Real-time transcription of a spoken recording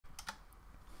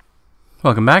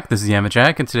Welcome back, this is Yama,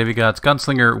 and today we got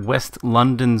Gunslinger West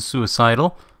London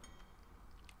Suicidal.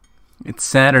 It's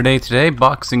Saturday today,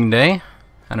 Boxing Day.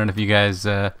 I don't know if you guys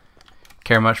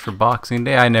care much for Boxing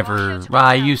Day. Well,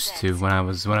 I used to when I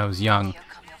was young.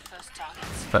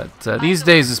 But these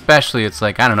days especially, it's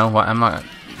like, I don't know,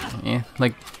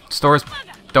 like, stores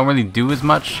don't really do as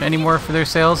much anymore for their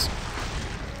sales.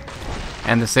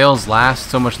 And the sales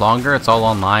last so much longer, it's all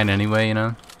online anyway, you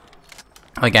know?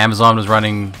 Like Amazon was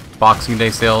running Boxing Day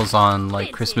sales on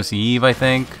like Christmas Eve, I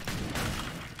think.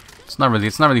 It's not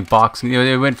really Boxing.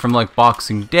 It went from like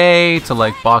Boxing Day to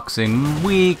like Boxing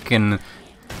Week, and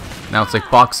now it's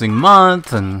like Boxing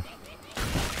Month, and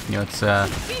you know it's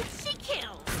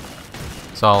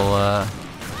all a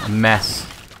mess.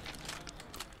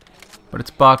 But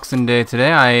it's Boxing Day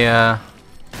today. I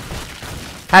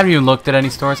haven't even looked at any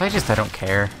stores. I don't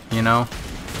care, you know.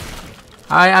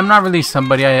 I'm not really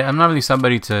somebody. I'm not really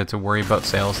somebody to worry about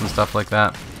sales and stuff like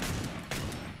that.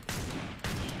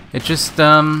 It just you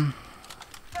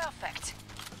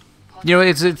know,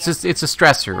 it's a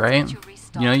stressor, right?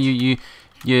 You know,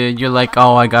 you're like,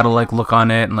 oh, I gotta like look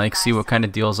on it and like see what kind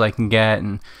of deals I can get,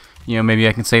 and you know, maybe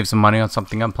I can save some money on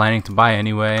something I'm planning to buy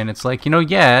anyway. And it's like, you know,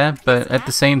 yeah, but at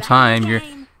the same time, you're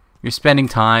spending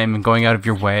time and going out of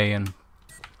your way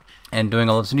and doing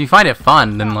all this, and you find it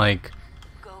fun, then like,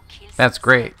 that's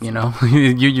great, you know.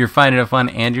 You're finding it fun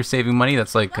and you're saving money.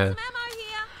 That's like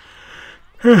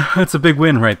that's a big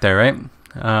win right there, right?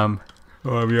 Oh,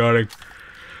 I'm yawning.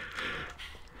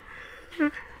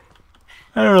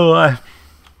 I don't know why.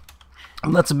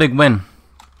 That's a big win.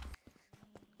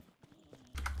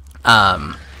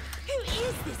 Yikes.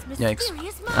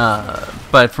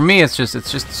 But for me, it's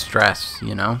just stress,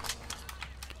 you know.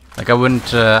 Like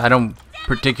I don't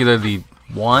particularly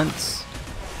want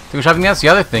to go shopping. That's the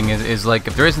other thing is like,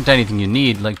 if there isn't anything you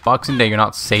need, like Boxing Day, you're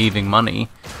not saving money,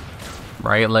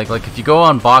 right? Like if you go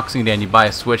on Boxing Day and you buy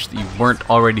a Switch that you weren't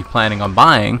already planning on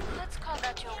buying,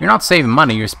 you're not saving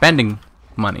money, you're spending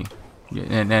money.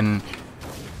 And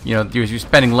you know, you're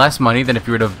spending less money than if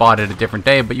you would have bought it a different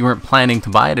day, but you weren't planning to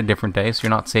buy it a different day, so you're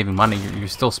not saving money, you're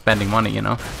still spending money, you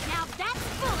know?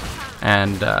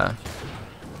 And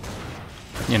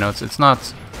you know, it's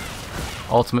not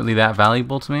ultimately that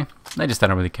valuable to me. I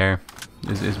don't really care,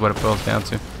 is what it boils down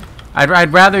to.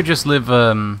 I'd rather just live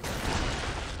a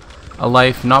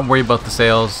life, not worry about the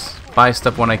sales, buy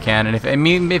stuff when I can, and if it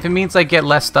means I get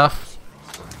less stuff,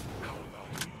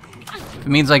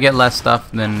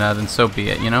 then so be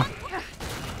it, you know.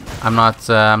 I'm not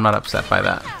upset by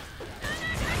that.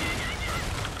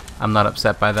 I'm not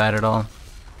upset by that at all.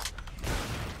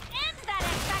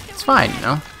 It's fine, you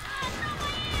know.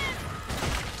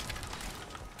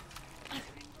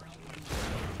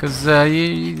 Because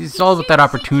it's all about that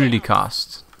opportunity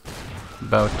cost.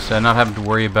 About not having to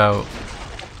worry about...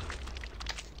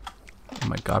 Oh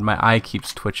my god, my eye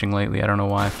keeps twitching lately. I don't know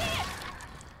why.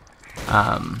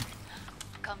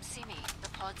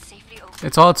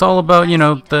 It's all about, you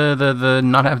know, the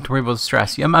not having to worry about the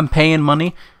stress. I'm paying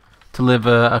money to live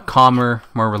a calmer,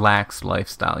 more relaxed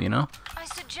lifestyle, you know?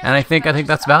 And I think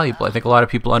that's valuable. I think a lot of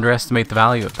people underestimate the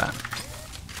value of that.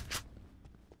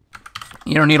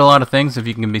 You don't need a lot of things if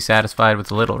you can be satisfied with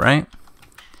a little, right?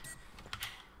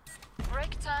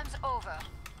 Break time's over.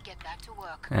 Get back to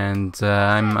work. And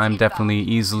I'm definitely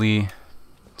easily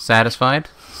satisfied,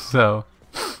 so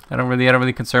I don't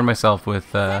really concern myself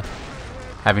with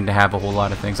having to have a whole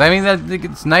lot of things. I mean,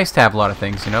 it's nice to have a lot of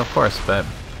things, you know, of course, but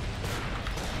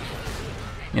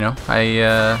you know,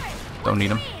 I don't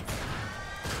need them.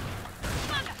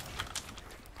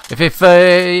 If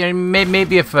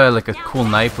maybe if like a cool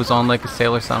knife was on like a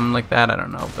sale or something like that, I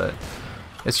don't know, but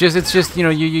it's just you know,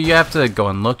 you have to go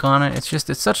and look on it. It's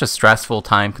such a stressful,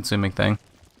 time-consuming thing.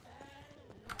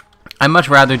 I'd much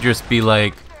rather just be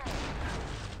like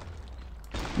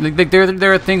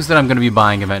there are things that I'm going to be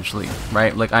buying eventually,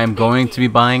 right? Like I'm going to be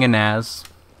buying a NAS.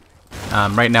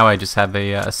 Right now I just have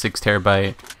a 6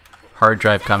 terabyte hard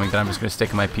drive coming that I'm just going to stick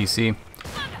in my PC.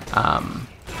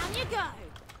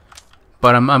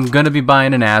 But I'm going to be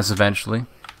buying a NAS eventually,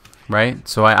 right?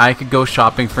 So I could go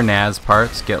shopping for NAS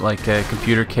parts, get like a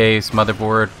computer case,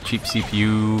 motherboard, cheap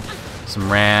CPU,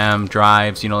 some RAM,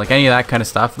 drives, you know, like any of that kind of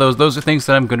stuff. Those are things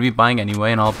that I'm going to be buying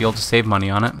anyway, and I'll be able to save money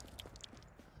on it.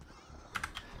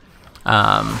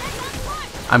 I'm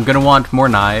going to want more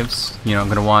knives. You know, I'm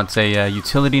going to want a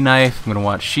utility knife. I'm going to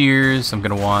want shears. I'm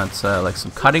going to want like some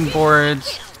cutting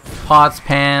boards, pots,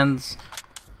 pans.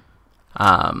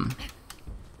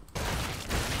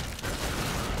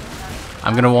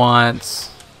 I'm gonna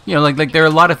want, you know, like there are a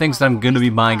lot of things that I'm gonna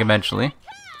be buying eventually.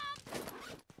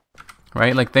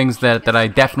 right? Like things that I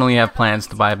definitely have plans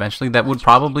to buy eventually that would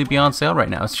probably be on sale right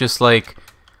now. It's just like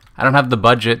I don't have the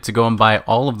budget to go and buy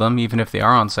all of them, even if they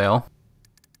are on sale.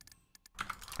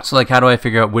 So like, how do I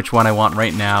figure out which one I want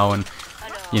right now? And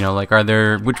you know, like, are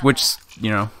there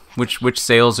which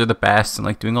sales are the best? And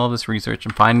like doing all this research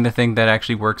and finding the thing that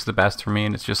actually works the best for me.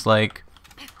 And it's just like,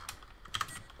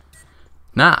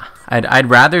 nah, I'd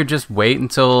rather just wait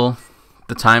until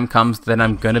the time comes that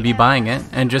I'm gonna be buying it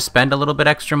and just spend a little bit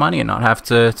extra money and not have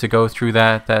to go through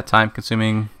that time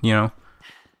consuming, you know,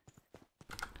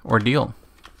 ordeal.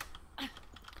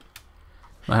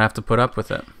 I have to put up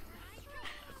with it.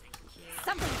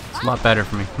 It's a lot better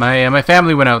for me. My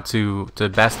family went out to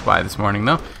Best Buy this morning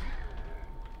though.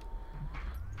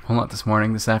 Well, not this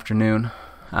morning, this afternoon.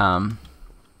 They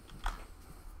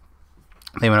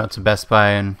went out to Best Buy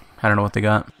and I don't know what they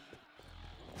got.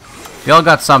 They all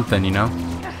got something, you know.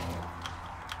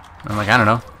 I'm like, I don't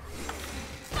know.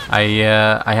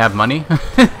 I have money.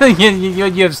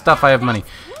 you have stuff. I have money.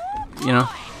 You know,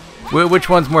 which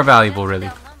one's more valuable, really?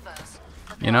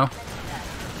 You know,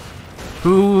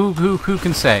 who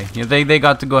can say? You know, they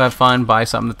got to go have fun, buy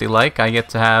something that they like. I get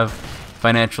to have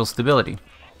financial stability.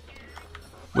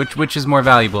 Which is more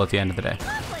valuable at the end of the day?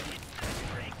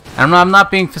 And I'm not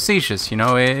being facetious. You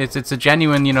know, it's a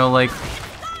genuine. You know, like.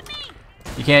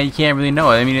 You can't really know.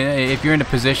 I mean, if you're in a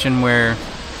position where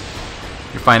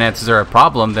your finances are a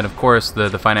problem, then of course the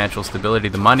financial stability,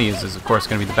 the money is of course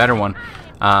going to be the better one.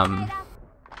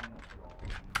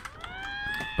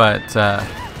 But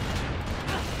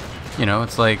you know,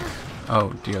 it's like,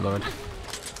 oh dear Lord.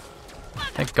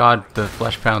 Thank God the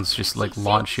flesh pounds just like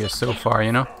launch you so far,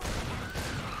 you know.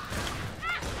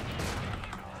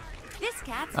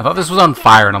 I thought this was on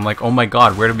fire, and I'm like, oh my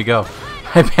God, where did we go?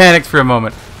 I panicked for a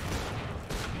moment.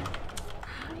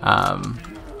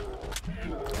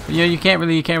 You know, you can't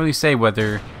really say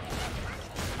whether,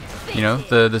 you know,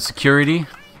 the security,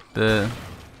 the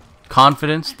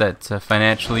confidence that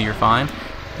financially you're fine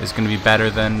is going to be better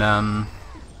than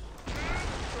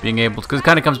being able to, because it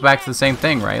kind of comes back to the same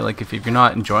thing, right? Like if you're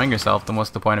not enjoying yourself, then what's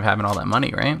the point of having all that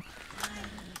money, right?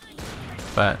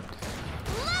 But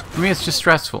for me, it's just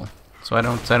stressful, so I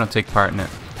don't take part in it.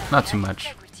 Not too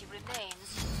much.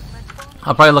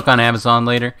 I'll probably look on Amazon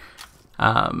later.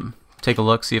 Take a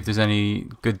look, see if there's any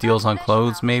good deals on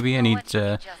clothes. Maybe I need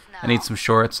some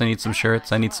shorts. I need some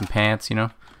shirts. I need some pants. You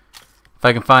know, if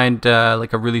I can find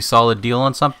like a really solid deal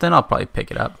on something, I'll probably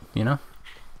pick it up. You know,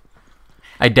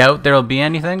 I doubt there'll be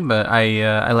anything, but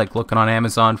I like looking on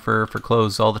Amazon for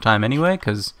clothes all the time anyway,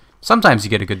 because sometimes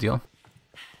you get a good deal.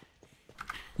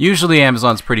 Usually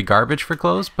Amazon's pretty garbage for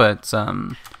clothes, but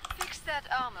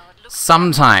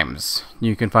sometimes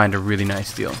you can find a really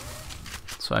nice deal.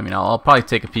 So I mean, I'll probably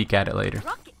take a peek at it later.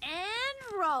 Rock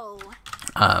and roll.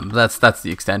 That's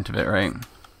the extent of it, right?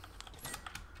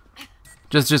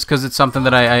 Just because it's something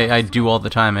that I do all the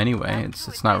time anyway.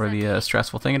 It's not really a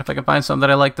stressful thing, and if I can find something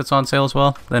that I like that's on sale as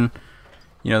well, then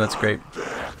you know that's great.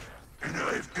 And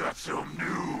I've got some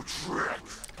new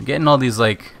tricks. I'm getting all these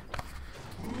like.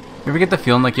 You ever get the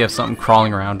feeling like you have something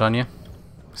crawling around on you?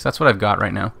 Because that's what I've got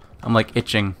right now. I'm like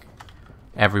itching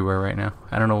everywhere right now.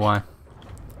 I don't know why.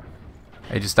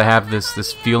 I have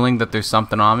this feeling that there's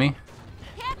something on me.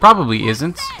 Probably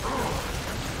isn't.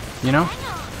 You know?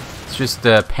 It's just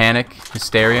panic,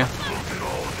 hysteria.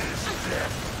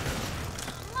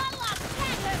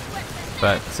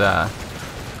 But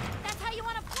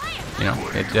you know,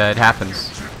 it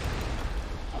happens.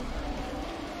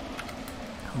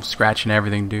 I'm scratching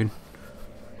everything, dude.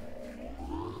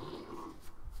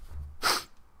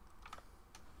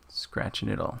 Scratching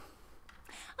it all.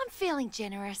 I'm feeling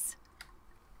generous.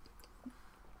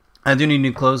 I do need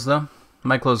new clothes, though.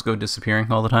 My clothes go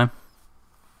disappearing all the time.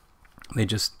 They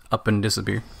just up and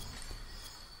disappear.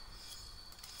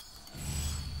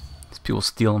 These people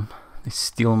steal them. They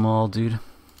steal them all, dude.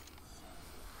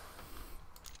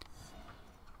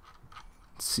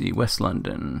 Let's see, West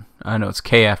London. I know it's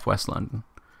KF West London.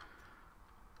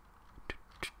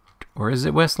 Or is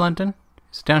it West London?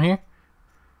 Is it down here?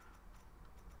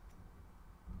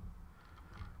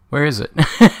 Where is it?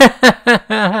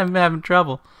 I'm having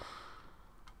trouble.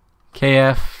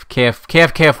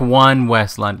 KF1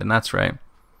 West London. That's right.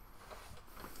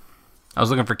 I was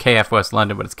looking for KF West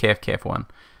London, but it's KF1.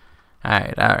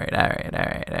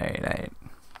 Alright.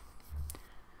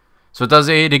 So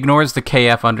it ignores the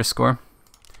KF underscore.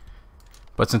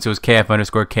 But since it was KF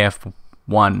underscore,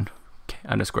 KF1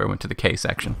 underscore went to the K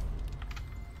section.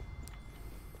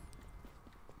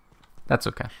 That's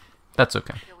okay. That's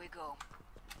okay. Here we go.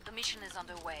 The mission is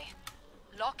underway.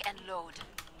 Lock and load.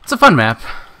 It's a fun map.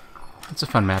 It's a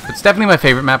fun map. It's definitely my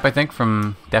favorite map, I think,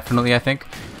 from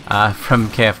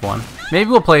KF1. Maybe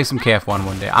we'll play some KF1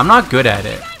 one day. I'm not good at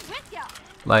it.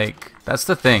 Like, that's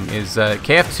the thing, is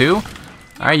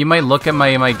KF2, alright, you might look at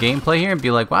my gameplay here and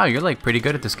be like, wow, you're like pretty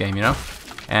good at this game, you know?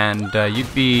 And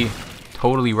you'd be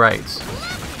totally right.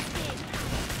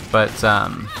 But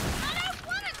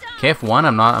KF1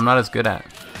 I'm not as good at.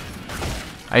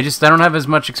 I don't have as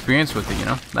much experience with it, you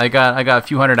know? I got a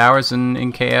few hundred hours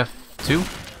in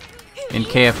KF2. In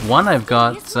KF1 I've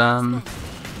got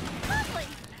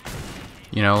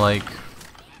you know, like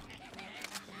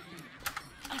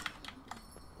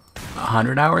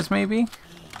 100 hours maybe,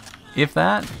 if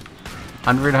that.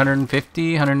 100,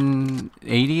 150,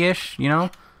 180-ish, you know.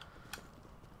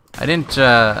 I didn't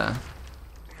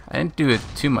do it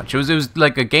too much. It was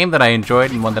like a game that I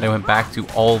enjoyed and one that I went back to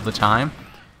all the time.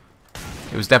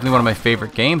 It was definitely one of my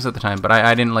favorite games at the time, but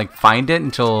I didn't like find it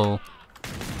until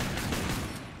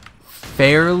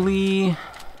fairly,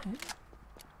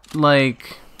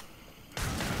 like,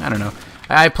 I don't know.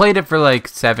 I played it for like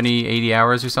 70, 80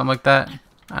 hours or something like that.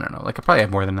 I don't know. Like, I probably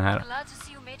have more than that.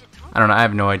 I don't know. I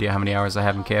have no idea how many hours I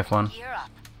have in KF1.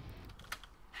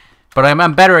 But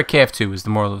I'm better at KF2 is the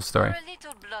moral of the story.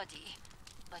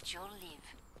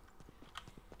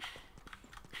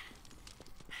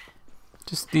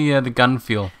 Just the gun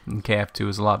feel in KF2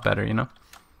 is a lot better, you know.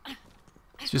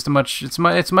 It's just a much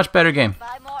better game.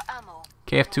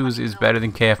 KF2 is better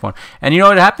than KF1, and you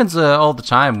know it happens all the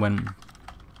time when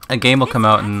a game will come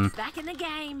out and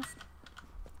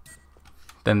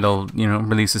then they'll, you know,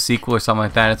 release a sequel or something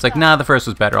like that. It's like, nah, the first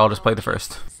was better. I'll just play the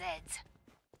first.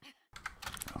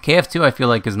 KF2 I feel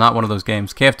like is not one of those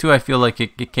games. KF2 I feel like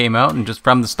it came out and just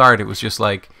from the start it was just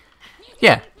like,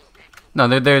 yeah, no,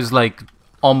 there's like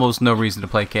almost no reason to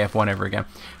play KF1 ever again.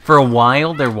 For a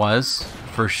while there was,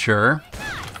 for sure,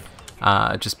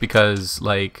 just because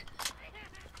like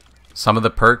some of the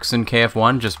perks in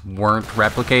KF1 just weren't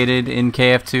replicated in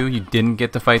KF2. You didn't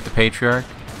get to fight the Patriarch,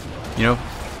 you know.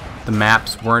 The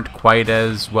maps weren't quite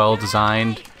as well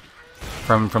designed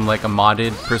from like a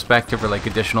modded perspective or like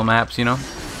additional maps, you know.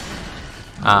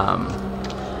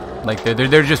 Like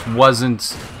there just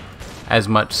wasn't as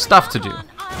much stuff to do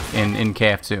in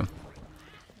KF2.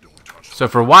 So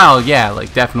for a while, yeah,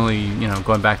 like definitely, you know,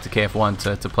 going back to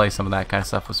KF1 to play some of that kind of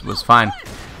stuff was fine.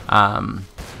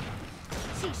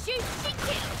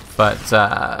 But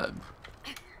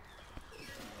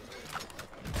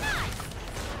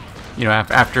you know,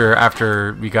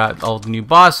 after we got all the new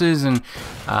bosses and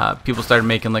people started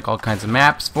making like all kinds of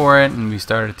maps for it, and we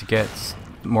started to get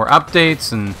more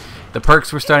updates, and the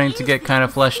perks were starting to get kind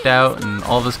of fleshed out, and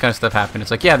all this kind of stuff happened.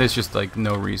 It's like, yeah, there's just like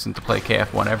no reason to play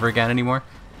KF1 ever again anymore.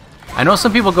 I know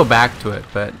some people go back to it,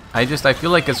 but I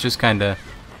feel like it's just kind of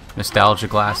nostalgia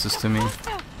glasses to me,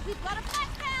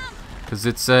 because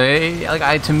it's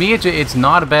like to me it's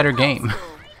not a better game.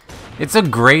 It's a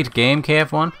great game,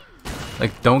 KF1.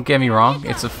 Like, don't get me wrong,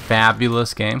 it's a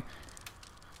fabulous game.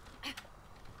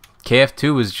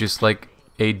 KF2 is just like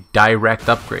a direct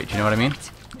upgrade, you know what I mean?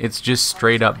 It's just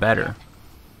straight up better.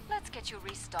 Let's get you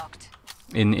restocked.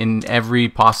 In every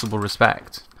possible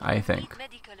respect, I think.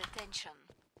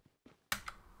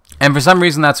 And for some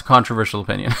reason that's a controversial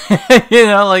opinion. You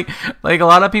know, like a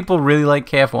lot of people really like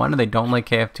KF1 and they don't like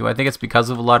KF2. I think it's because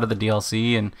of a lot of the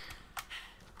DLC, and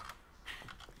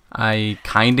I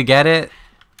kinda get it.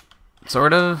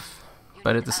 Sort of,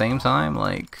 but at the same time,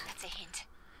 like,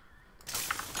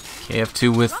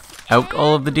 KF2 without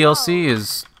all of the DLC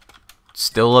is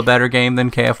still a better game than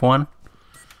KF1.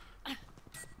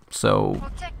 So,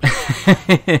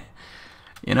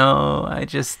 you know,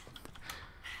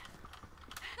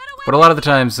 but a lot of the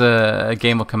times a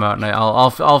game will come out and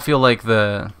I'll feel like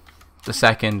the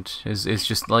second is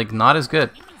just like not as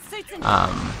good. I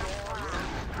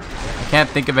can't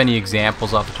think of any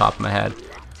examples off the top of my head.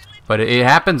 But it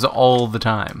happens all the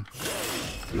time,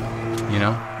 you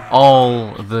know,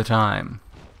 all the time.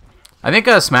 I think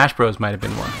Smash Bros might have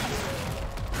been one.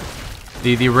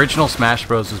 The original Smash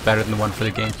Bros was better than the one for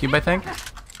the GameCube, I think.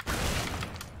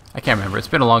 I can't remember. It's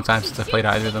been a long time since I played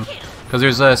either of them. Because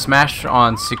there's a Smash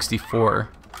on 64,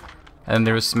 and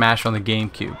there was Smash on the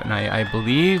GameCube, and I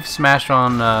believe Smash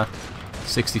on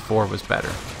 64 was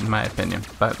better, in my opinion.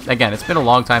 But again, it's been a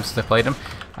long time since I played them.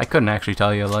 I couldn't actually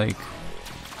tell you, like.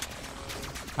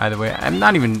 Either way, I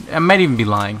might even be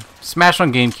lying. Smash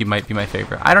on GameCube might be my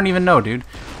favorite. I don't even know, dude.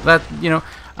 That, you know,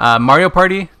 Mario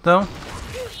Party though.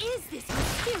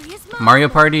 Mario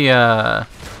Party, there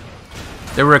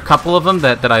were a couple of them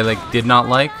that I like did not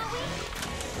like.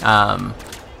 A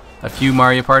few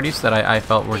Mario Parties that I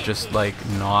felt were just like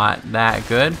not that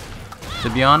good, to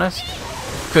be honest.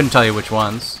 Couldn't tell you which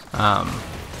ones.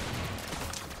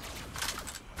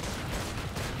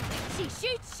 She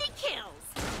shoots, she kills.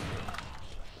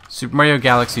 Super Mario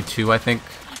Galaxy 2, I think,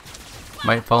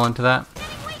 might fall into that.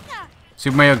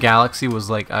 Super Mario Galaxy was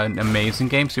like an amazing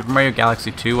game. Super Mario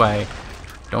Galaxy 2, I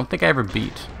don't think I ever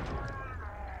beat.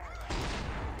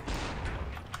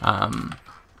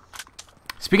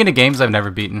 Speaking of games I've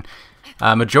never beaten,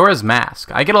 Majora's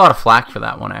Mask. I get a lot of flack for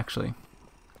that one, actually.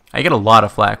 I get a lot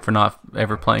of flack for not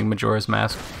ever playing Majora's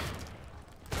Mask.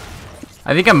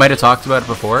 I think I might have talked about it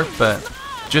before, but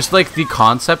just like the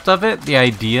concept of it, the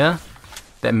idea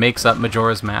that makes up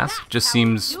Majora's Mask just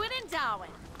seems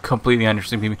completely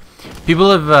uninteresting to me. People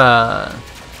have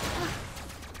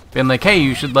been like, hey,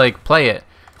 you should like play it.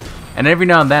 And every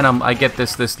now and then I get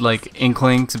this like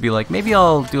inkling to be like, maybe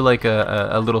I'll do like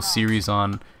a little series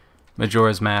on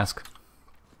Majora's Mask.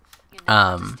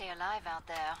 And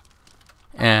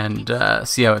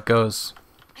see how it goes.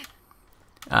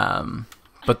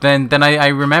 But then I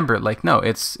remember, like, no,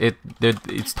 it's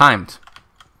timed.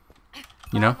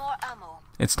 You know,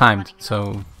 it's timed,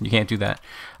 so you can't do that.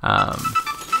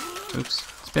 Oops,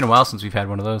 it's been a while since we've had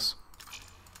one of those,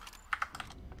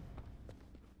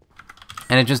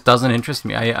 and it just doesn't interest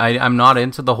me. I'm not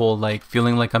into the whole like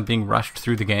feeling like I'm being rushed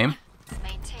through the game.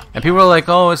 And people are like,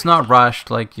 oh, it's not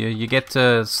rushed. Like you get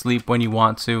to sleep when you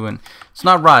want to, and it's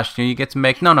not rushed. You get to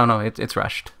make no. It's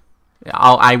rushed.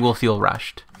 I will feel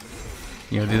rushed.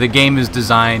 You know, the game is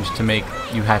designed to make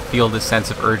you feel this sense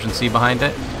of urgency behind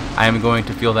it. I am going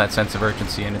to feel that sense of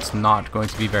urgency, and it's not going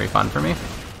to be very fun for me.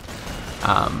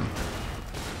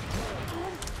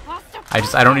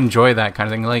 I don't enjoy that kind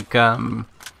of thing. Like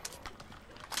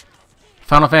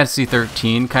Final Fantasy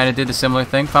 13 kind of did a similar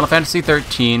thing. Final Fantasy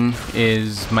 13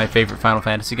 is my favorite Final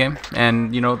Fantasy game,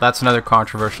 and you know that's another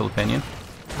controversial opinion,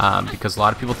 because a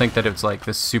lot of people think that it's like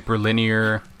this super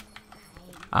linear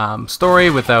story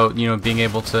without, you know, being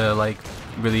able to like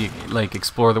really like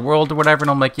explore the world or whatever.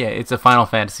 And I'm like, yeah, it's a Final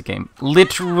Fantasy game.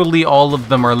 Literally all of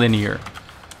them are linear.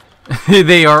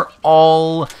 They are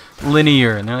all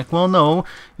linear. And they're like, well, no,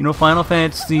 you know, Final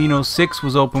Fantasy, you know, 6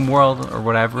 was open world or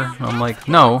whatever. And I'm like,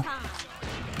 no.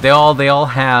 They all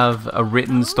have a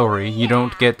written story. You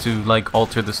don't get to like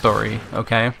alter the story,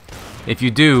 okay? If you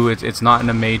do, it's not in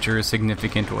a major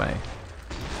significant way.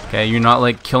 Okay, you're not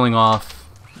like killing off,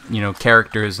 you know,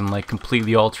 characters and like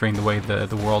completely altering the way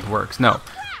the world works. No,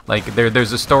 like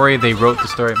there's a story. They wrote the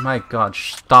story. My God,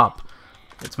 stop!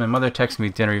 It's my mother texting me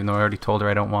dinner, even though I already told her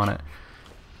I don't want it,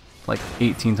 like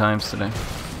 18 times today.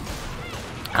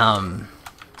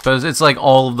 But it's like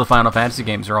all of the Final Fantasy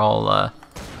games are all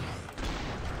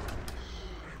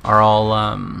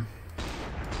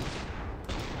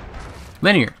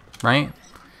linear, right?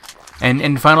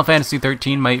 And Final Fantasy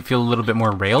 13 might feel a little bit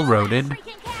more railroaded.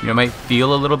 You know, might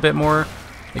feel a little bit more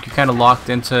like you're kind of locked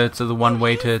into the one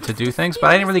way to do things.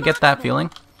 But I didn't really get that feeling.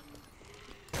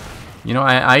 You know,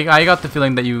 I got the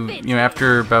feeling that you know,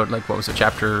 after about like, what was it,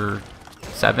 chapter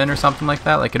 7 or something like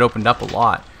that, like it opened up a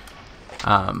lot.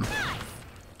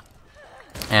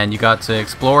 And you got to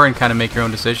explore and kind of make your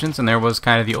own decisions, and there was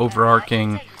kind of the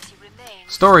overarching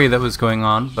story that was going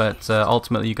on, but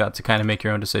ultimately you got to kind of make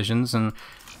your own decisions and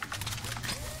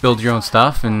build your own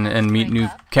stuff and meet new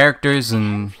characters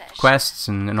and quests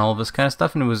and all of this kind of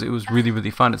stuff, and it was really, really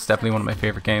fun. It's definitely one of my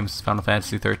favorite games, Final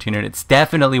Fantasy 13, and it's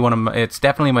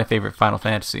definitely my favorite Final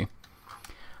Fantasy.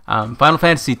 Final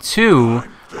Fantasy 2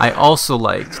 I also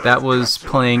liked. That was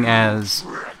playing as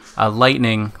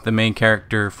Lightning, the main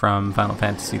character from Final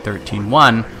Fantasy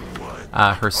 13-1.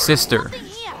 Her sister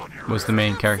was the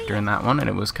main character in that one, and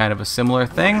it was kind of a similar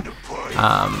thing,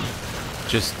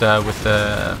 just with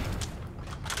the...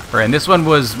 And this one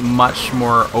was much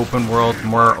more open world,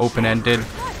 more open-ended.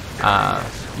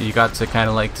 You got to kind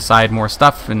of like decide more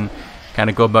stuff and kind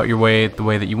of go about your way the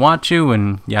way that you want to,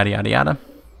 and yada yada yada.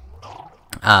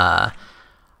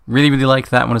 Really, really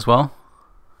liked that one as well.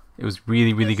 It was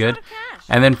really, really good.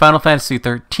 And then Final Fantasy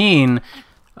 13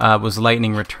 was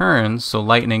Lightning Returns. So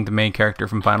Lightning, the main character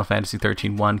from Final Fantasy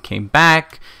 13-1, came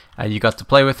back. You got to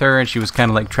play with her, and she was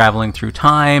kind of like traveling through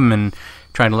time and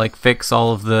trying to like fix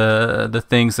all of the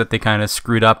things that they kind of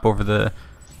screwed up over the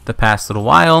past little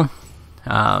while,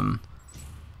 and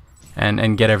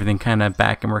get everything kind of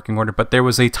back in working order. But there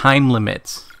was a time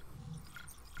limit,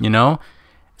 you know,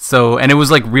 so, and it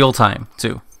was like real time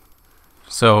too.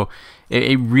 So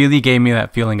it really gave me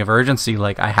that feeling of urgency,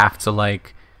 like I have to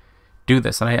like do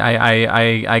this. And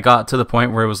I got to the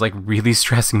point where it was like really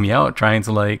stressing me out trying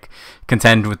to like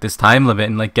contend with this time limit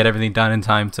and like get everything done in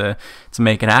time to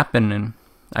make it happen. And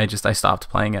I stopped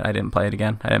playing it. I didn't play it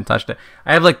again. I haven't touched it.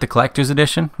 I have like the collector's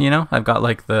edition, you know. I've got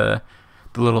like the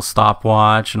the little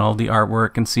stopwatch and all the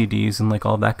artwork and CDs and like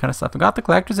all that kind of stuff. I got the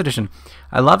collector's edition.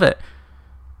 I love it.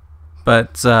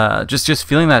 But just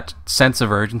feeling that sense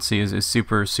of urgency is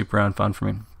super unfun for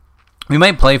me. We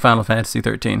might play Final Fantasy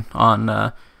 13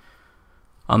 on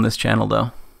this channel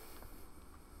though.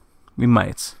 We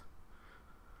might.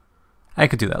 I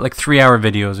could do that, like 3-hour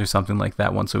videos or something like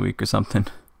that once a week or something.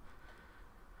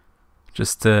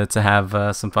 Just to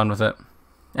have some fun with it.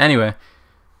 Anyway.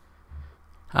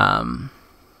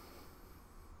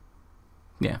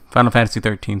 Yeah, Final Fantasy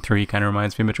 13-3 kind of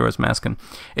reminds me of Majora's Mask, and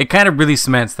it kind of really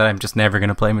cements that I'm just never going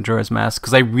to play Majora's Mask,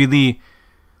 because I really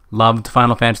loved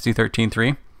Final Fantasy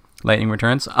 13-3, Lightning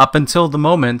Returns, up until the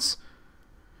moments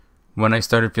when I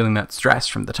started feeling that stress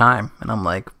from the time, and I'm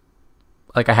like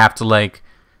I have to like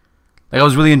I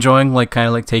was really enjoying like kind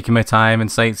of like taking my time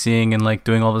and sightseeing and like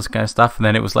doing all this kind of stuff, and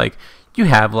then it was like, you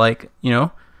have like, you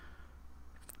know,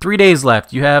 3 days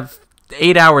left, you have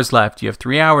 8 hours left, you have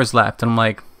 3 hours left, and I'm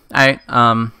like,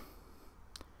 I'm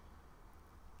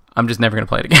just never gonna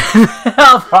play it again.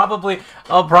 I'll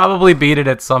probably beat it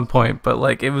at some point, but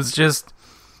like it was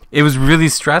really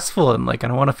stressful, and like I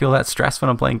don't want to feel that stress when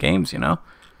I'm playing games, you know.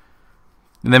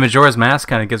 And then Majora's Mask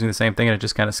kind of gives me the same thing, and it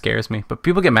just kind of scares me. But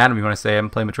people get mad at me when I say I'm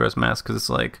playing Majora's Mask, because it's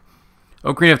like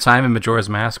Ocarina of Time and Majora's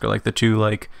Mask are like the two,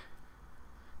 like,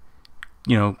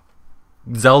 you know,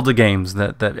 Zelda games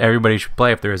that everybody should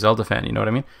play if they're a Zelda fan, you know what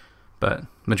I mean? But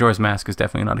Majora's Mask is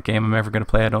definitely not a game I'm ever going to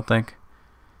play, I don't think.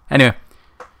 Anyway,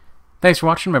 thanks for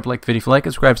watching. Remember to like the video if you like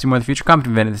it, subscribe to see more in the future, comment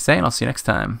if you have anything to say, and I'll see you next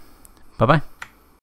time. Bye-bye.